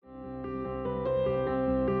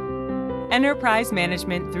Enterprise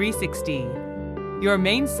Management 360, your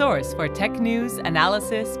main source for tech news,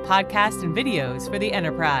 analysis, podcasts, and videos for the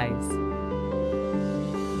enterprise.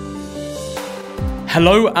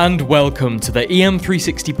 Hello and welcome to the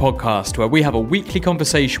EM360 podcast, where we have a weekly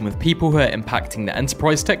conversation with people who are impacting the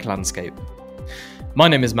enterprise tech landscape. My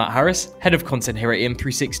name is Matt Harris, head of content here at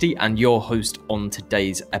EM360 and your host on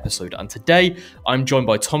today's episode. And today I'm joined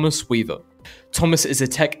by Thomas Weaver. Thomas is a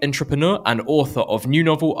tech entrepreneur and author of new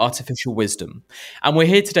novel Artificial Wisdom. And we're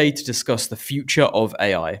here today to discuss the future of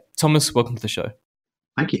AI. Thomas, welcome to the show.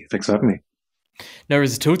 Thank you. Thanks for having me. No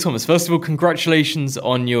worries at all, Thomas. First of all, congratulations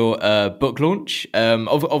on your book launch.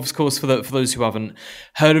 Of course, for those who haven't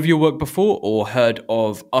heard of your work before or heard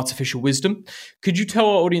of Artificial Wisdom, could you tell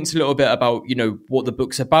our audience a little bit about, what the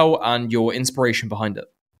book's about and your inspiration behind it?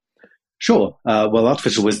 Sure. Well,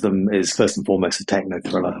 Artificial Wisdom is first and foremost a techno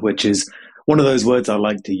thriller, which is one of those words I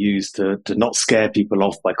like to use to not scare people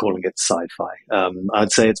off by calling it sci-fi.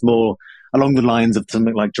 I'd say it's more along the lines of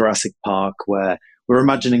something like Jurassic Park, where we're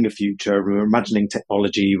imagining a future, we're imagining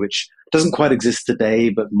technology which doesn't quite exist today,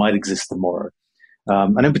 but might exist tomorrow.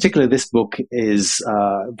 And in particular, this book is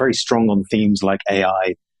very strong on themes like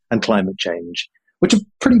AI and climate change, which are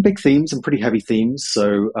pretty big themes and pretty heavy themes.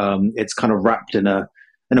 So it's kind of wrapped in a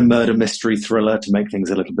murder mystery thriller to make things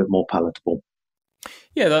a little bit more palatable.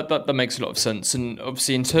 Yeah, that makes a lot of sense. And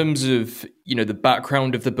obviously, in terms of, the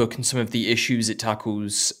background of the book and some of the issues it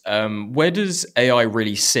tackles, where does AI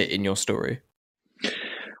really sit in your story?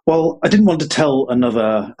 Well, I didn't want to tell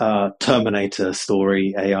another Terminator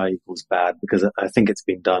story, AI equals bad, because I think it's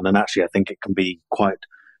been done. And actually, I think it can be quite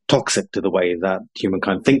toxic to the way that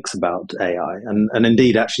humankind thinks about AI. And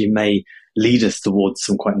indeed, actually may lead us towards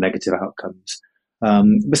some quite negative outcomes.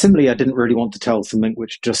 But similarly, I didn't really want to tell something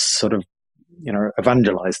which just sort of,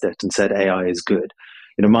 evangelized it and said AI is good.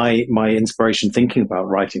 My inspiration thinking about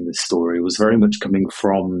writing this story was very much coming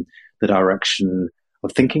from the direction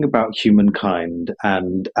of thinking about humankind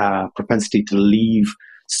and our propensity to leave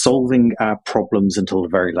solving our problems until the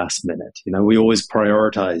very last minute. We always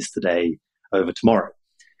prioritize today over tomorrow.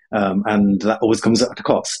 And that always comes at a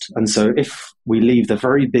cost. And so if we leave the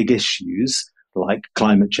very big issues like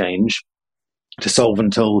climate change to solve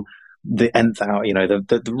until the nth hour,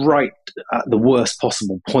 the worst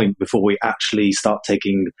possible point before we actually start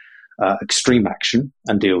taking extreme action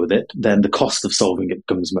and deal with it, then the cost of solving it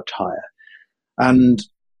becomes much higher. And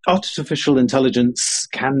artificial intelligence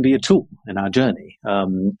can be a tool in our journey.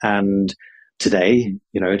 And today,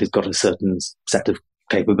 it has got a certain set of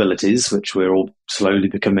capabilities, which we're all slowly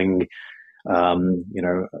becoming,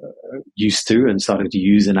 used to and starting to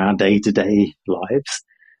use in our day-to-day lives.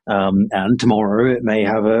 And tomorrow it may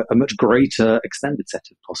have a much greater extended set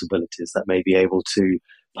of possibilities that may be able to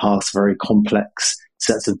pass very complex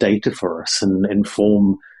sets of data for us and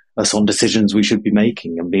inform us on decisions we should be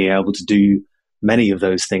making and be able to do many of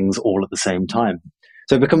those things all at the same time.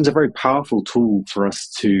 So it becomes a very powerful tool for us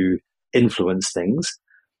to influence things.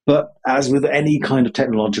 But as with any kind of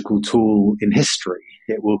technological tool in history,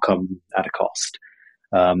 it will come at a cost.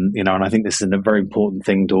 And I think this is a very important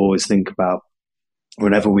thing to always think about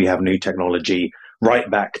whenever we have new technology. Right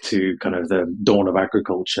back to kind of the dawn of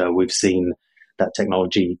agriculture, we've seen that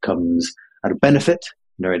technology comes at a benefit.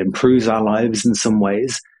 It improves our lives in some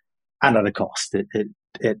ways, and at a cost.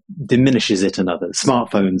 It diminishes it in others.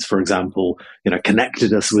 Smartphones, for example,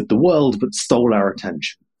 connected us with the world, but stole our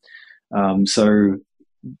attention. So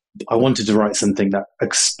I wanted to write something that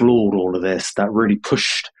explored all of this, that really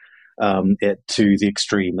pushed it to the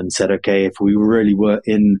extreme and said, okay, if we really were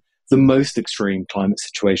in the most extreme climate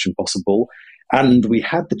situation possible, and we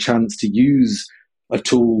had the chance to use a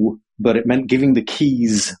tool, but it meant giving the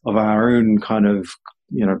keys of our own kind of,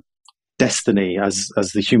 destiny as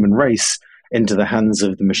the human race into the hands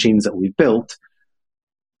of the machines that we've built,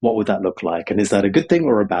 what would that look like? And is that a good thing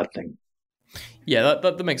or a bad thing? Yeah,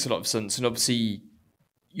 that makes a lot of sense. And obviously,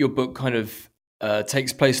 your book kind of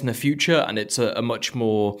takes place in the future, and it's a much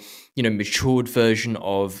more matured version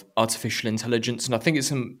of artificial intelligence. And I think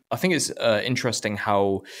it's interesting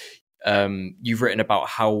how you've written about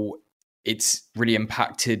how it's really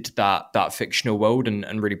impacted that fictional world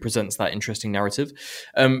and really presents that interesting narrative.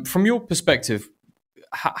 From your perspective,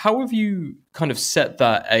 how have you kind of set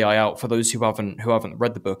that AI out for those who haven't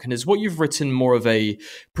read the book? And is what you've written more of a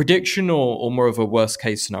prediction or more of a worst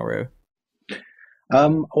case scenario?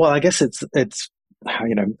 Well, I guess it's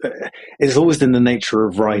always in the nature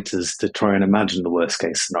of writers to try and imagine the worst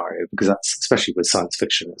case scenario, because that's, especially with science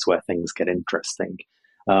fiction, it's where things get interesting.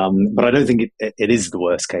 But I don't think it is the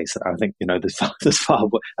worst case. I think, there's far,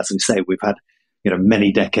 as we say, we've had,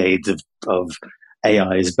 many decades of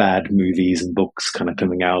AI's bad movies and books kind of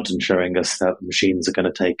coming out and showing us that machines are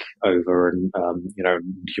going to take over and,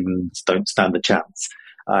 humans don't stand a chance.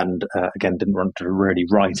 And again, didn't want to really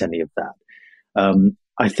write any of that.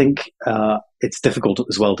 I think it's difficult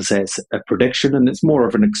as well to say it's a prediction, and it's more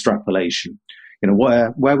of an extrapolation.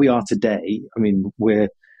 Where we are today, I mean, we're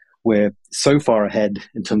so far ahead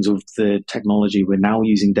in terms of the technology we're now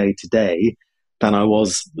using day to day than I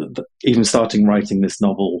was even starting writing this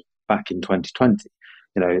novel back in 2020.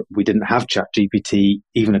 We didn't have ChatGPT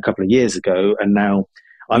even a couple of years ago, and now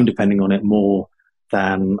I'm depending on it more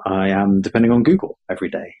than I am depending on Google every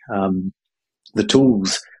day. The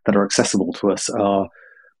tools that are accessible to us are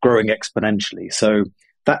growing exponentially. So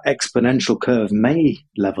that exponential curve may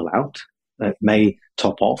level out, it may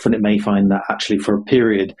top off, and it may find that actually for a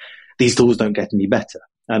period, these tools don't get any better.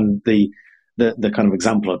 And the kind of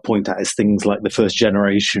example I'd point at is things like the first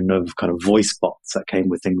generation of kind of voice bots that came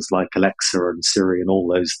with things like Alexa and Siri and all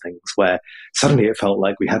those things, where suddenly it felt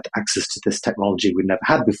like we had access to this technology we'd never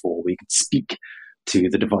had before. We could speak to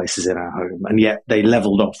the devices in our home, and yet they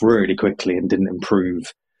leveled off really quickly and didn't improve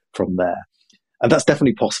from there. And that's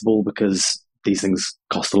definitely possible because these things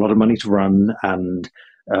cost a lot of money to run, and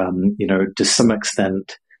to some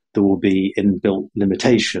extent there will be inbuilt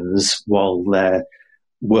limitations while they're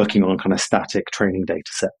working on kind of static training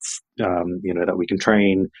data sets, that we can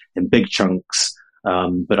train in big chunks,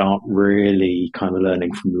 but aren't really kind of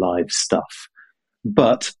learning from live stuff.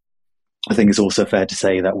 But I think it's also fair to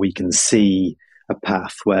say that we can see a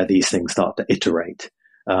path where these things start to iterate.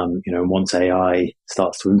 Once AI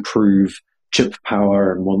starts to improve chip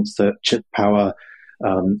power, and once the chip power,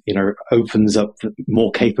 opens up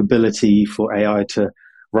more capability for AI to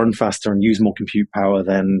run faster and use more compute power,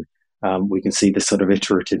 then we can see this sort of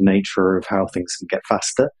iterative nature of how things can get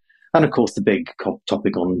faster. And of course, the big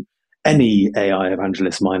topic on any AI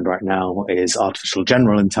evangelist mind right now is artificial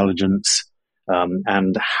general intelligence,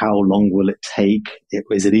 and how long will it take?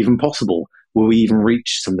 Is it even possible? Will we even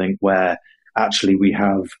reach something where actually we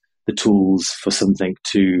have the tools for something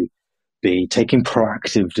to be taking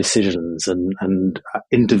proactive decisions and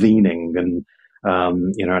intervening and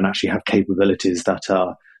actually have capabilities that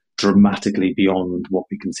are dramatically beyond what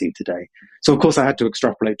we can see today? So, of course, I had to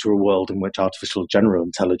extrapolate to a world in which artificial general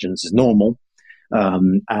intelligence is normal,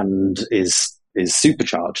 and is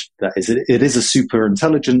supercharged. That is, it is a super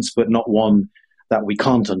intelligence, but not one that we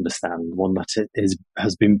can't understand, one that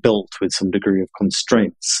has been built with some degree of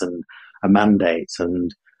constraints and a mandate,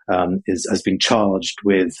 and has been charged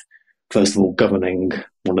with, first of all, governing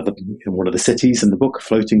one of the cities in the book, a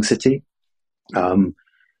floating city, and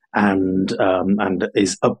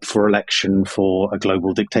is up for election for a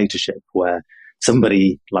global dictatorship where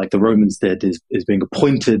somebody like the Romans did is being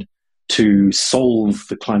appointed to solve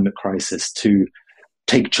the climate crisis, to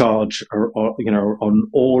take charge on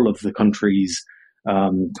all of the country's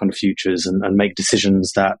kind of futures and make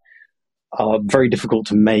decisions that are very difficult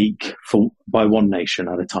to make by one nation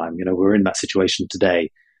at a time. We're in that situation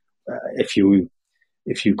today. If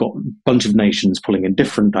you've got a bunch of nations pulling in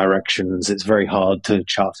different directions, it's very hard to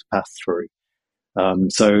chart a path through.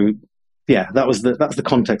 That's the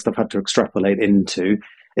context I've had to extrapolate into.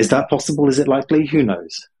 Is that possible? Is it likely? Who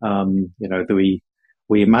knows?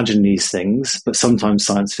 We imagine these things, but sometimes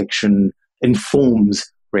science fiction informs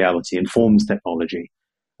reality, informs technology,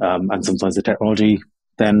 and sometimes the technology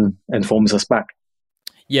then informs us back.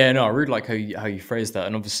 Yeah, no, I really like how you phrase that.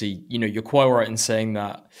 And obviously, you're quite right in saying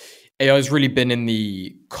that AI has really been in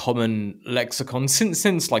the common lexicon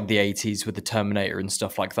since like the 80s with the Terminator and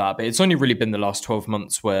stuff like that. But it's only really been the last 12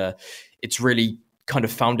 months where it's really kind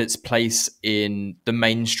of found its place in the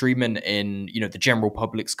mainstream and in, the general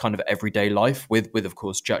public's kind of everyday life with of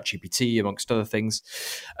course, ChatGPT, amongst other things.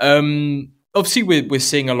 Obviously, we're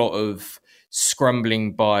seeing a lot of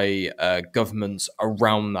scrambling by governments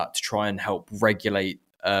around that to try and help regulate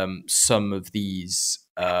some of these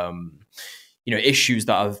issues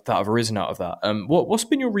that have arisen out of that. What's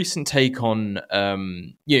been your recent take on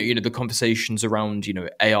the conversations around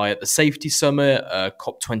AI at the Safety Summit,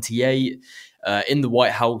 COP28, in the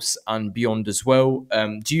White House and beyond as well?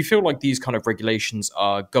 Do you feel like these kind of regulations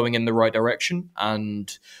are going in the right direction?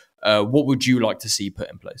 And what would you like to see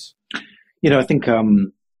put in place? I think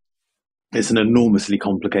it's an enormously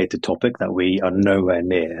complicated topic that we are nowhere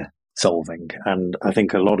near solving. And I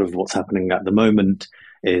think a lot of what's happening at the moment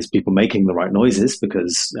is people making the right noises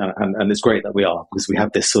because, and it's great that we are, because we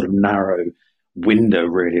have this sort of narrow window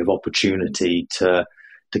really of opportunity to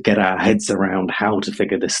get our heads around how to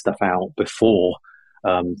figure this stuff out before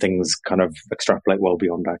things kind of extrapolate well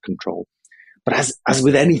beyond our control. But as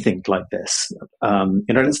with anything like this,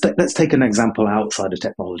 let's take an example outside of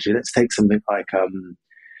technology. Let's take something like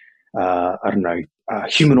I don't know,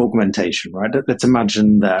 human augmentation, right? Let's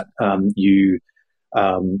imagine that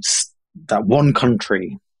that one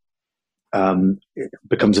country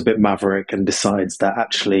becomes a bit maverick and decides that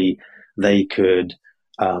actually they could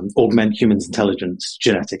augment humans' intelligence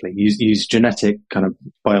genetically, use genetic kind of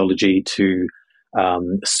biology to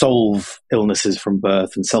solve illnesses from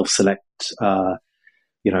birth and self-select, the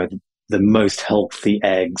most healthy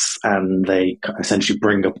eggs, and they essentially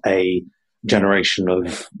bring up a generation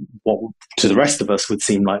of what to the rest of us would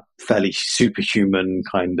seem like fairly superhuman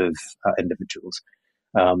kind of individuals.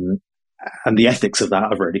 And the ethics of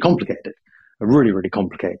that are really complicated,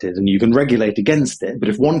 and you can regulate against it. But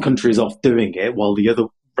if one country is off doing it while the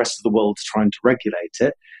rest of the world's trying to regulate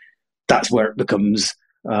it, that's where it becomes,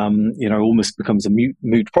 almost becomes a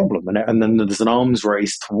moot problem. And then there's an arms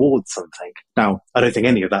race towards something. Now, I don't think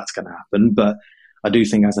any of that's going to happen, but I do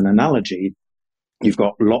think, as an analogy, you've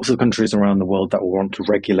got lots of countries around the world that will want to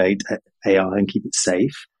regulate AI and keep it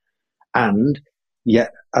safe. And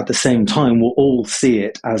yet, at the same time, we'll all see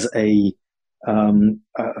it as a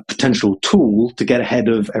potential tool to get ahead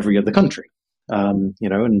of every other country,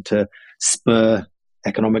 and to spur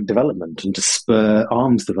economic development and to spur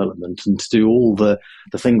arms development and to do all the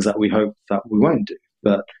things that we hope that we won't do.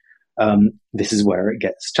 But this is where it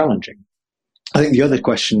gets challenging. I think the other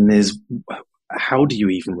question is, how do you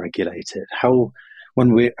even regulate it?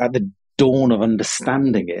 When we're at the dawn of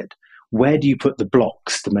understanding it, where do you put the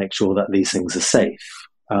blocks to make sure that these things are safe?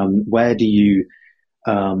 Where do you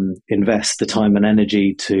invest the time and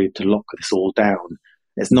energy to lock this all down?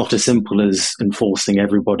 It's not as simple as enforcing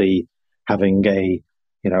everybody having a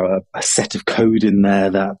set of code in there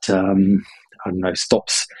that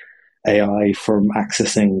stops AI from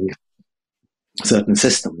accessing certain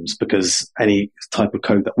systems, because any type of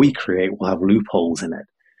code that we create will have loopholes in it.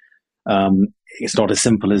 It's not as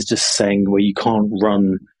simple as just saying, well, you can't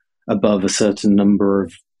run above a certain number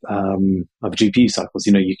of GPU cycles.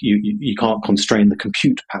 You can't constrain the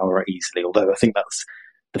compute power easily, although I think that's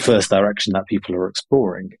the first direction that people are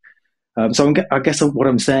exploring. So I guess what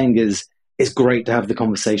I'm saying is, it's great to have the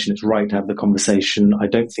conversation. It's right to have the conversation. I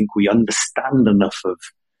don't think we understand enough of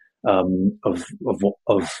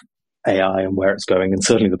AI and where it's going, and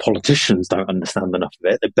certainly the politicians don't understand enough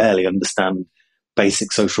of it. They barely understand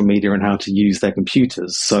basic social media and how to use their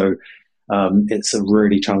computers. So it's a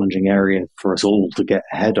really challenging area for us all to get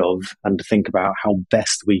ahead of and to think about how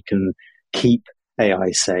best we can keep AI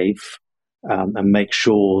safe and make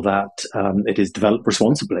sure that it is developed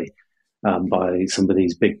responsibly by some of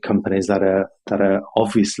these big companies that are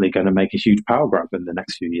obviously going to make a huge power grab in the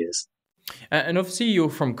next few years. And obviously you're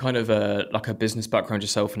from kind of a business background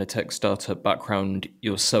yourself and a tech startup background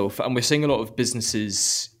yourself. And we're seeing a lot of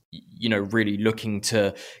businesses, really looking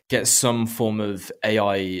to get some form of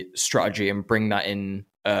AI strategy and bring that in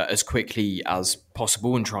as quickly as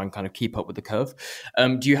possible and try and kind of keep up with the curve.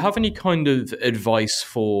 Do you have any kind of advice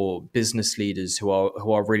for business leaders who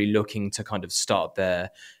are really looking to kind of start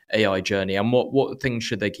their AI journey, and what things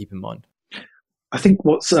should they keep in mind? I think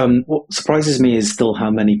what surprises me is still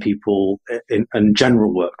how many people in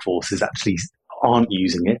general workforces actually aren't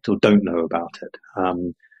using it or don't know about it.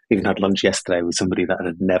 Even had lunch yesterday with somebody that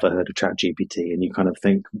had never heard of ChatGPT, and you kind of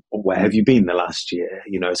think, well, where have you been the last year?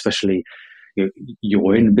 Especially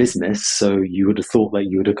you're in business, so you would have thought that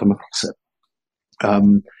you would have come across it.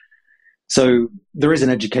 So there is an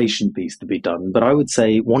education piece to be done, but I would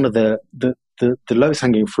say one of the lowest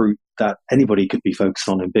hanging fruit that anybody could be focused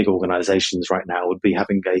on in big organizations right now would be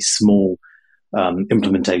having a small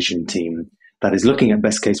implementation team that is looking at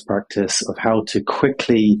best case practice of how to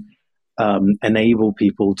quickly enable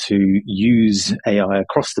people to use AI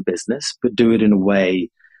across the business, but do it in a way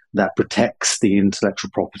that protects the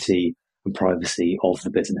intellectual property and privacy of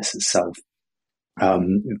the business itself.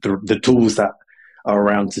 The tools that are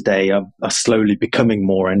around today are slowly becoming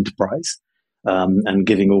more enterprise and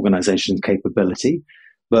giving organizations capability.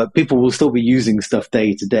 But people will still be using stuff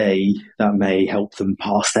day to day that may help them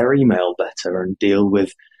pass their email better and deal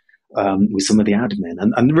with some of the admin.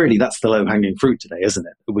 And really, that's the low-hanging fruit today, isn't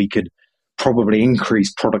it? We could probably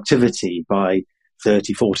increase productivity by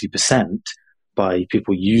 30, 40% by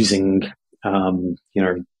people using, the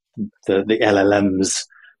LLMs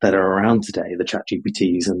that are around today, the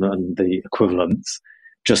ChatGPTs and the equivalents,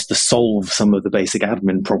 just to solve some of the basic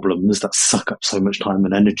admin problems that suck up so much time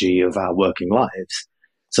and energy of our working lives.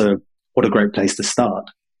 So what a great place to start.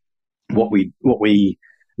 What we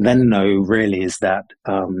then know really is that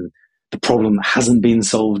the problem that hasn't been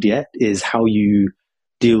solved yet is how you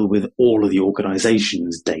deal with all of the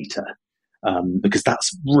organization's data. because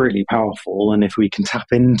that's really powerful. And if we can tap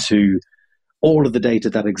into all of the data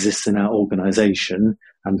that exists in our organization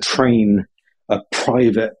and train a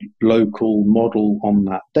private local model on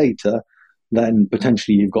that data, then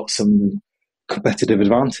potentially you've got some competitive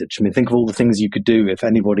advantage. I mean, think of all the things you could do if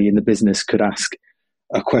anybody in the business could ask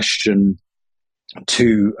a question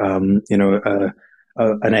to,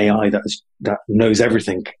 an AI that knows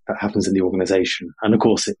everything that happens in the organization. And of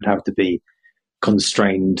course, it would have to be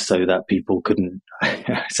constrained so that people couldn't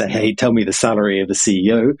say, "Hey, tell me the salary of the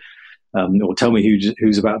CEO," or "Tell me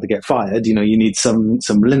who's about to get fired." You need some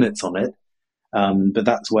limits on it. But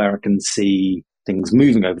that's where I can see things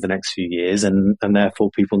moving over the next few years, and therefore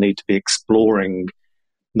people need to be exploring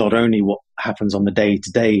not only what happens on the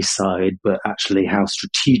day-to-day side, but actually how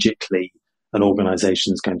strategically an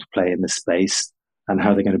organization is going to play in this space and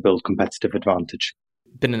how they're going to build competitive advantage.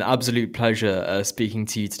 Been an absolute pleasure speaking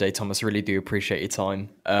to you today, Thomas. I really do appreciate your time.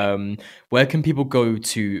 Where can people go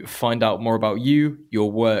to find out more about you,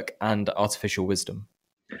 your work, and artificial wisdom?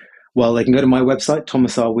 Well, they can go to my website,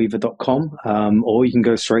 thomasrweaver.com, or you can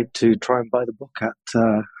go straight to try and buy the book at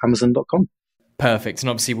Amazon.com. Perfect. And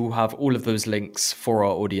obviously we'll have all of those links for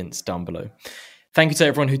our audience down below. Thank you to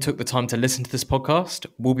everyone who took the time to listen to this podcast.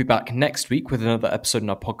 We'll be back next week with another episode in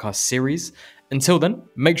our podcast series. Until then,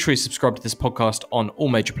 make sure you subscribe to this podcast on all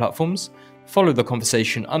major platforms. Follow the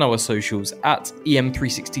conversation on our socials at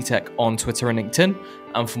EM360Tech on Twitter and LinkedIn.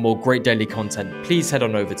 And for more great daily content, please head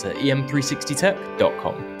on over to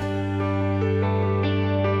em360tech.com.